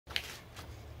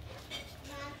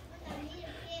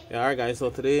Yeah, alright guys, so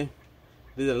today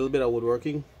did a little bit of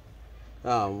woodworking.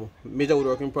 Major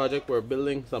woodworking project. We're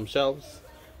building some shelves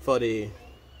for the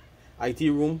IT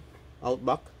room out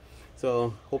back.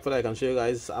 So hopefully I can show you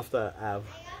guys after I've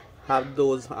had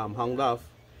those hung off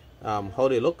how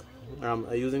they look. I'm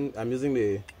using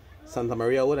the Santa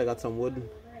Maria wood. I got some wood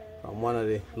from one of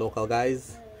the local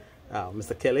guys,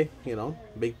 Mr. Kelly. You know,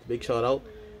 big shout out.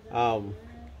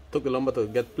 Took the lumber to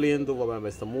get planed over by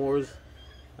Mr. Moore's,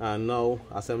 and now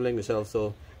assembling the shelf.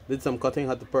 So did some cutting,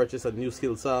 had to purchase a new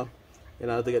skill saw in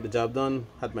order to get the job done.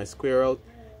 Had my square out,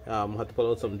 had to pull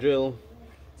out some drill,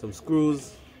 some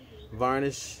screws,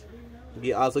 varnish.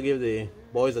 Also gave the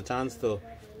boys a chance to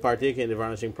partake in the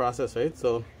varnishing process, right?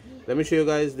 So let me show you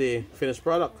guys the finished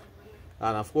product,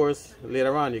 and of course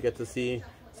later on you get to see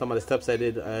some of the steps I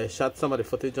did. I shot some of the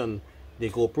footage on the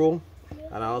GoPro,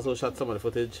 and I also shot some of the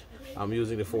footage I'm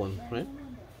using the phone, right?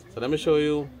 So let me show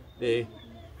you the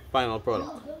final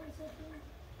product.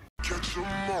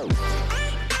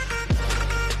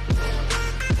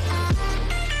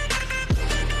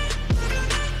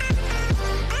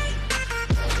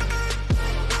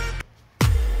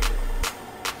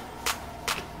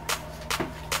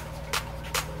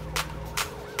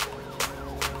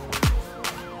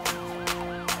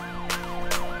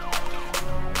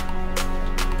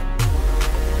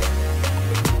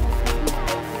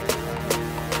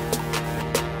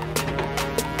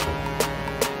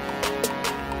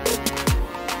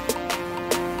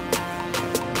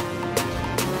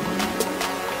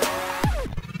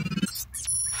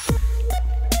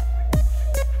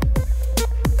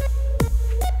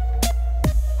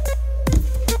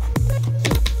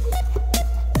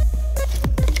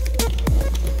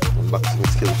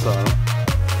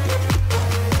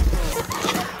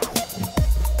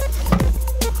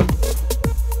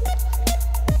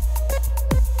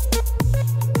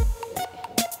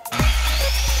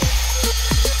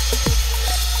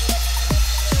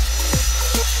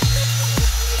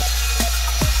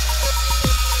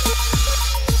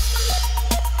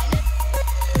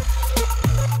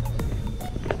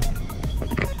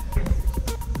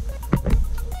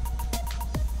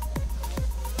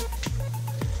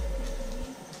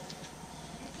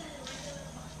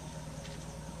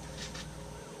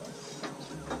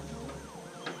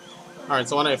 Alright,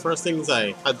 so one of the first things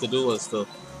I had to do was to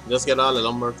just get all the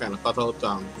lumber kind of cut out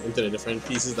into the different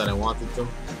pieces that I wanted to.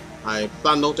 I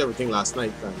planned out everything last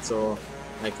night, and so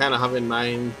I kind of have in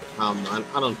mind and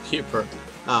on paper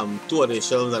two of the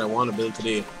shelves that I want to build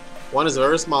today. One is a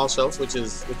very small shelf which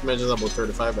measures about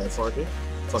 35 by 40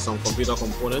 for some computer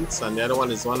components, and the other one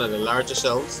is one of the larger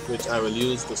shelves which I will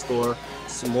use to store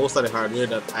most of the hardware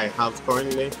that I have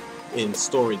currently in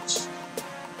storage.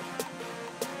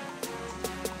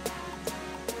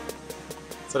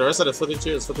 So the rest of the footage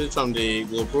here is footage from the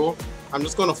GoPro. I'm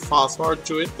just going to fast forward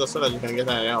through it just so that you can get an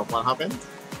idea of what happened.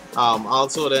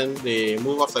 Also then the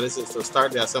move after this is to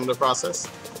start the assembly process,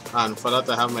 and for that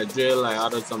I have my drill. I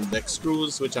added some deck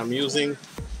screws which I'm using,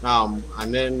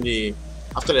 and then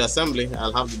after the assembly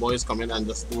I'll have the boys come in and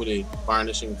just do the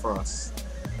varnishing for us.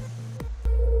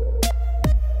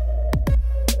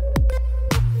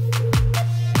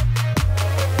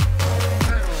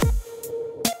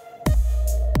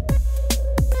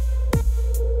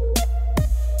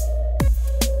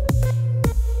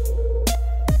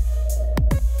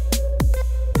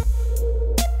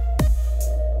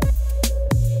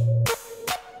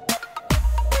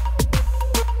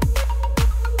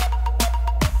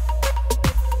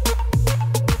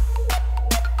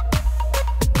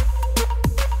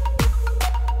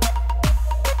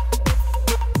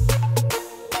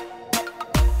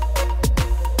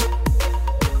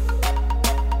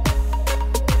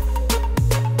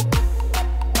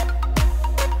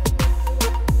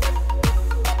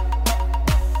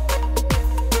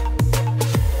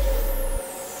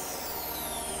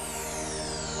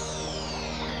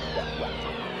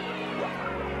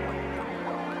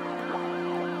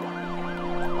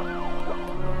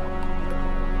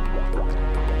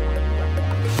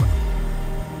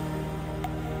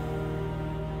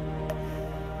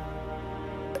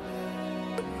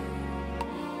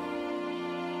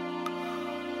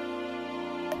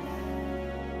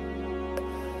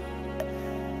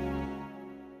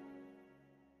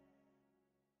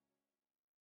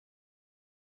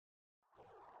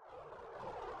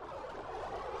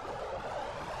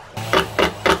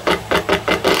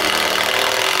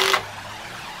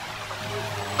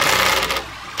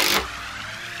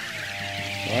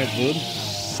 Alright, good.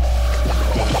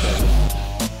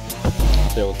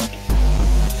 Still.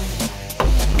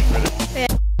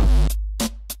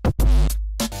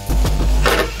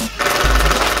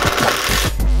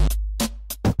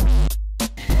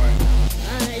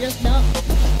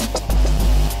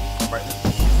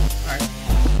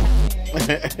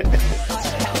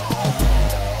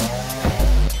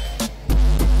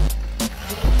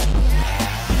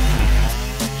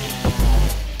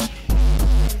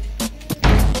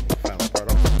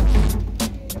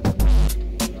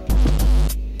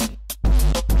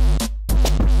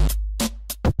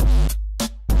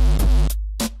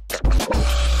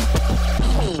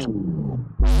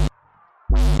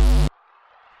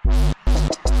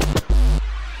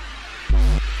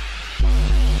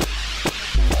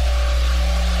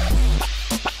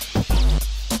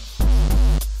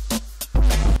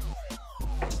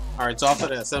 Alright, so after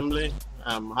the assembly,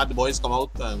 I had the boys come out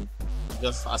and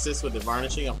just assist with the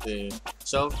varnishing of the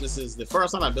shelf. This is the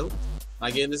first one I built.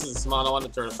 Again, this is a smaller one, the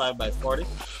 35 by 40.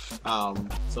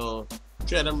 So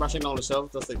 3 of them brushing down the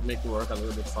shelf just to make it work a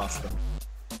little bit faster.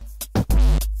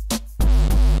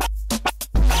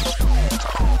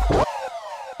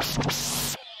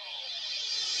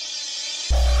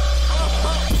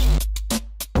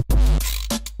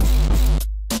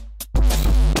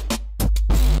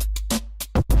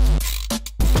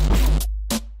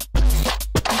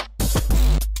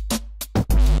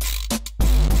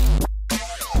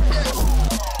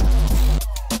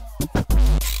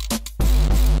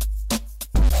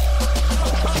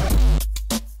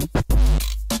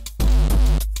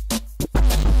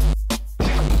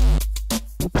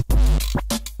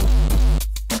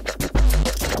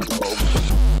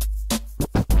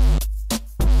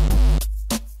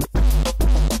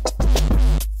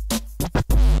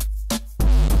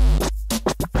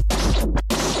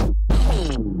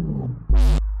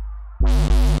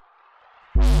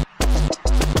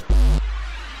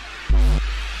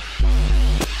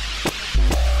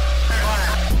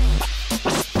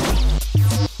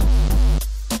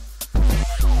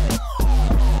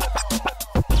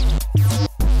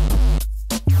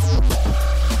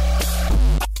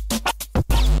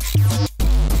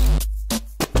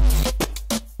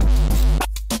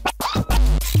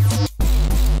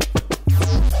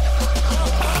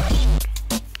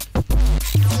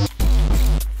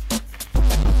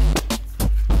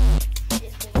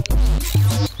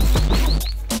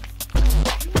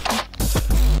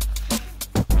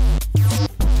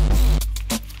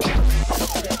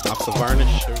 The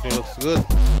varnish, everything looks good,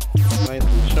 nice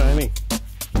and shiny.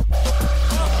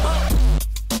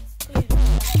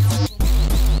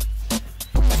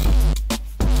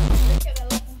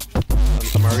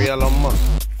 Santa Maria Loma.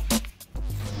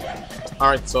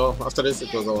 Alright, so after this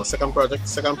it was our second project.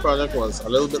 Second project was a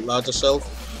little bit larger shelf.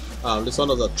 This one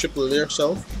was a triple layer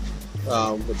shelf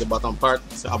with the bottom part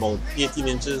about 18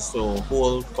 inches to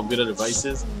hold computer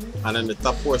devices, and then the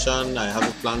top portion I have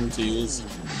a plan to use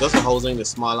just for housing the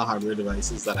smaller hardware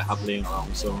devices that I have laying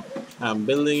around. So I'm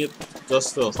building it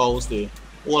just to house the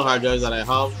old hard drives that I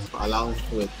have along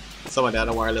with some of the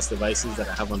other wireless devices that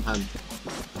I have on hand.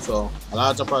 So a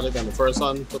larger project than the first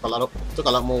one, took a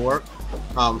lot more work.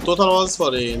 Total hours for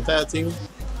the entire thing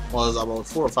was about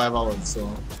 4 or 5 hours,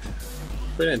 so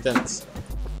pretty intense.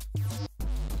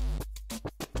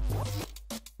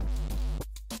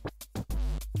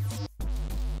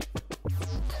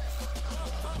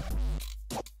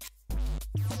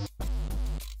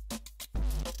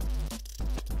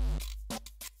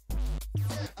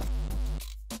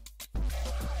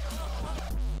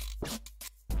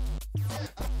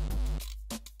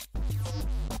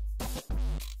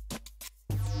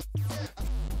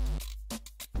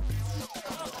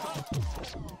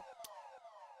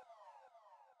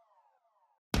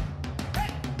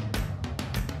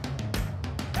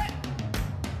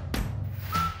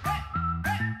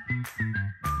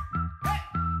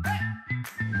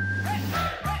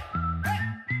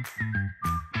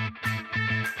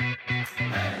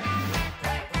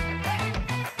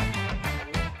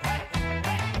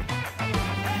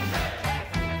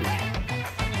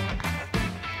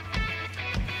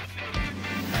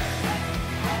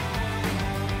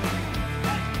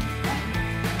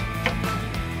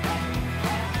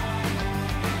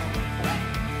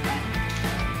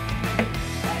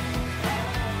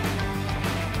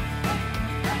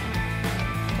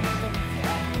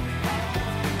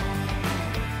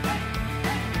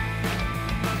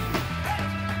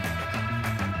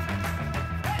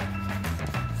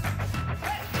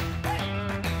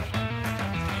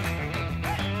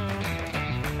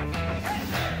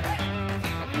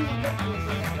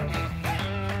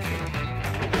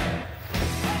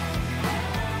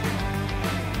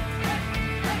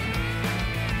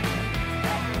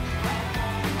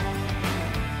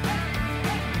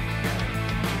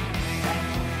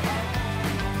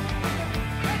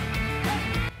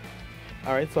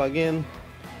 Alright, so again,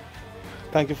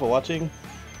 thank you for watching.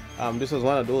 This was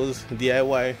one of those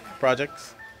DIY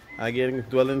projects. Again,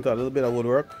 dwell into a little bit of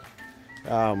woodwork.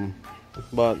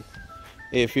 But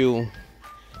if you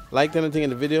liked anything in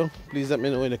the video, please let me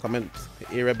know in the comment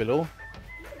area below.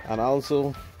 And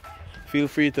also, feel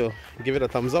free to give it a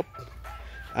thumbs up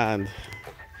and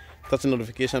touch the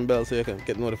notification bell so you can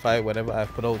get notified whenever I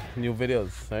put out new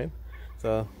videos, right?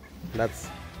 So that's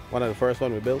one of the first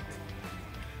one we built.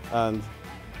 And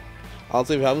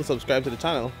also, if you haven't subscribed to the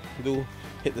channel, do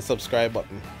hit the subscribe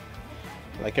button.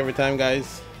 Like every time,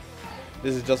 guys,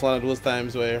 this is just one of those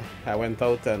times where I went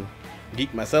out and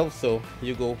geek myself, so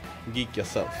you go geek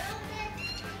yourself.